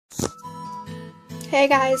Hey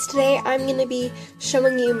guys, today I'm going to be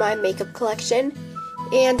showing you my makeup collection,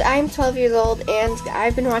 and I'm 12 years old and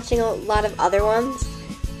I've been watching a lot of other ones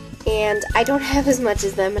and I don't have as much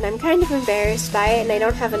as them and I'm kind of embarrassed by it, and I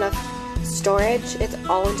don't have enough storage. It's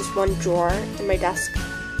all in just one drawer in my desk.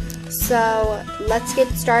 So let's get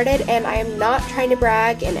started, and I am not trying to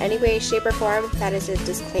brag in any way, shape, or form. That is a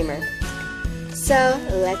disclaimer. So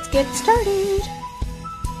let's get started.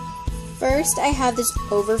 First, I have this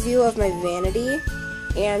overview of my vanity,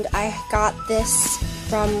 and I got this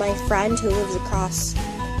from my friend who lives across,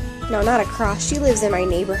 no, not across, she lives in my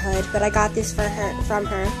neighborhood, but I got this from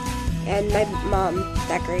her, and my mom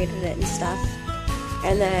decorated it and stuff.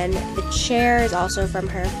 And then the chair is also from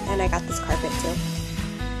her, and I got this carpet too.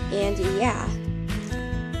 And yeah.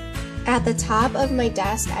 At the top of my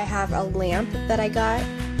desk, I have a lamp that I got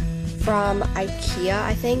from IKEA,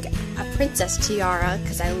 I think, a princess tiara,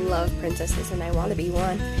 because I love princesses and I want to be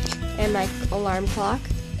one, and my alarm clock,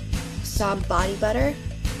 some body butter,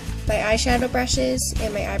 my eyeshadow brushes,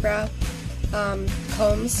 and my eyebrow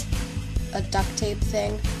combs, a duct tape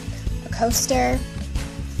thing, a coaster,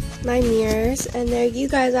 my mirrors, and there you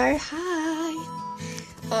guys are.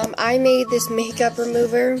 Hi! I made this makeup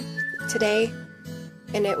remover today,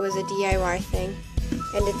 and it was a DIY thing,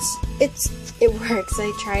 and it works.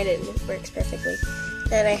 I tried it and it works perfectly.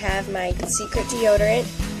 Then I have my secret deodorant,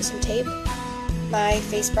 some tape, my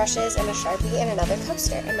face brushes, and a Sharpie, and another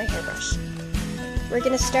coaster, and my hairbrush. We're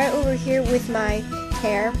going to start over here with my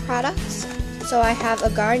hair products. So I have a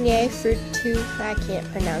Garnier Fruit Tooth, I can't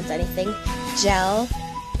pronounce anything, gel,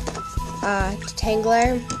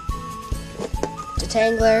 detangler,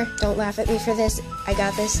 don't laugh at me for this, I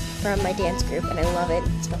got this from my dance group and I love it,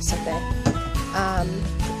 it smells so good.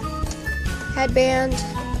 Headband,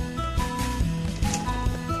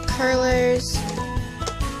 curlers,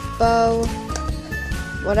 bow,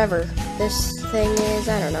 whatever this thing is,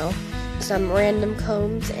 I don't know, some random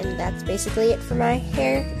combs, and that's basically it for my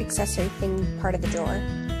hair accessory thing part of the drawer.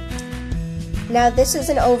 Now this is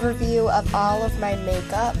an overview of all of my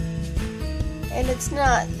makeup, and it's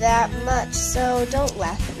not that much, so don't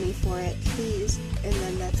laugh at me for it, please. And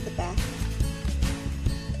then that's the back.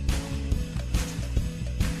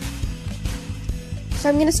 So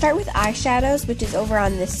I'm going to start with eyeshadows, which is over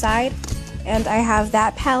on this side. And I have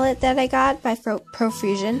that palette that I got by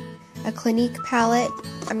Profusion, a Clinique palette.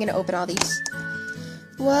 I'm going to open all these.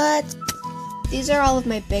 What? These are all of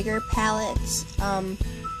my bigger palettes.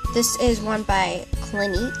 This is one by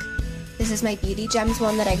Clinique. This is my Beauty Gems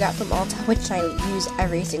one that I got from Ulta, which I use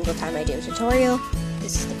every single time I do a tutorial.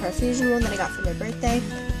 This is the Profusion one that I got for my birthday.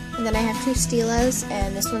 And then I have two Stilos,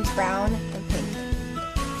 and this one's brown and pink.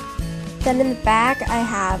 Then in the back, I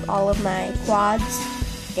have all of my quads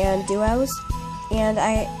and duos, and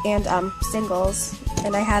singles.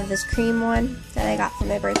 And I have this cream one that I got for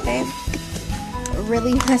my birthday. A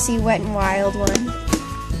really messy Wet n Wild one.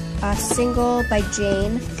 A single by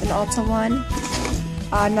Jane, an Ulta one.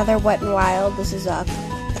 Another Wet n Wild, this is a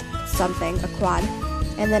quad.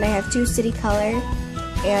 And then I have two City Color,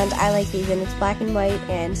 and I like these, and it's black and white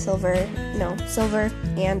and silver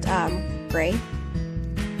and gray.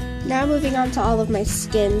 Now moving on to all of my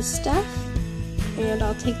skin stuff, and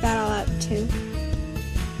I'll take that all out too.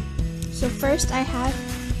 So first I have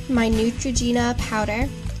my Neutrogena powder.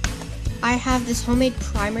 I have this homemade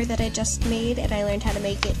primer that I just made, and I learned how to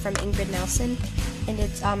make it from Ingrid Nelson. And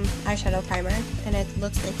it's eyeshadow primer, and it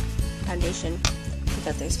looks like foundation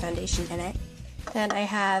because there's foundation in it. Then I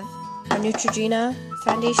have a Neutrogena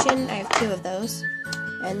foundation. I have two of those,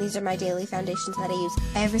 and these are my daily foundations that I use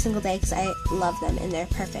every single day because I love them and they're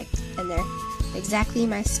perfect and they're exactly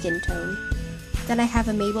my skin tone. Then I have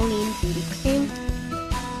a Maybelline beauty cream,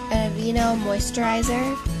 an Aveeno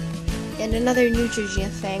moisturizer, and another Neutrogena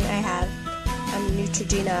thing. I have a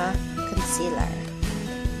Neutrogena concealer.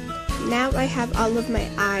 Now I have all of my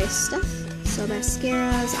eye stuff, so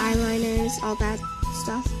mascaras, eyeliners, all that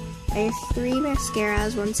stuff. I have three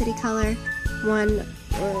mascaras, one City Color, one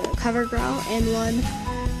CoverGirl, and one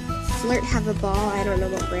Flirt Have a Ball. I don't know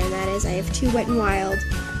what brand that is. I have two Wet n Wild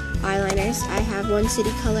eyeliners. I have one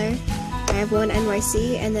City Color, I have one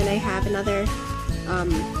NYC, and then I have another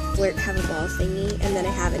Flirt Have a Ball thingy, and then I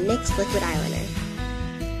have a NYX liquid eyeliner.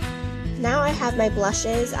 Now I have my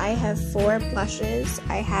blushes. I have four blushes.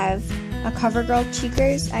 I have a CoverGirl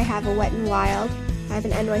Cheekers, I have a Wet n Wild, I have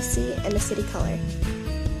an NYC, and a City Color.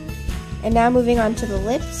 And now moving on to the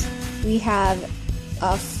lips, we have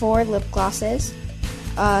 4 lip glosses,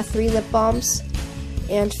 3 lip balms,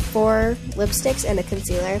 and 4 lipsticks, and a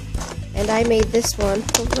concealer. And I made this one,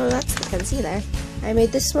 oh no, that's the concealer. I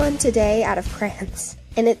made this one today out of crayons.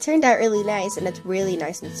 And it turned out really nice, and it's really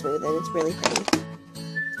nice and smooth, and it's really pretty.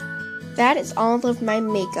 that is all of my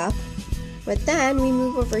makeup. But then we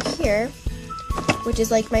move over here, which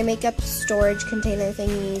is like my makeup storage container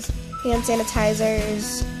thingies, hand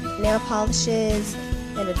sanitizers, nail polishes,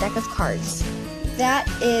 and a deck of cards. That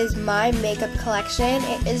is my makeup collection.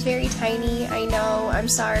 It is very tiny, I know, I'm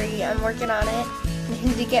sorry, I'm working on it. I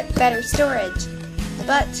need to get better storage.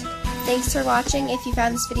 But thanks for watching. If you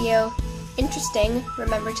found this video interesting,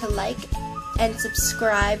 remember to like and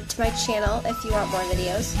subscribe to my channel if you want more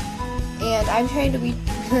videos. And I'm trying to reach,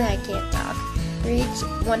 I can't talk,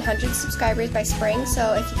 reach 100 subscribers by spring,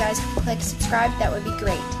 so if you guys could click subscribe, that would be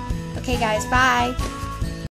great. Okay guys, bye!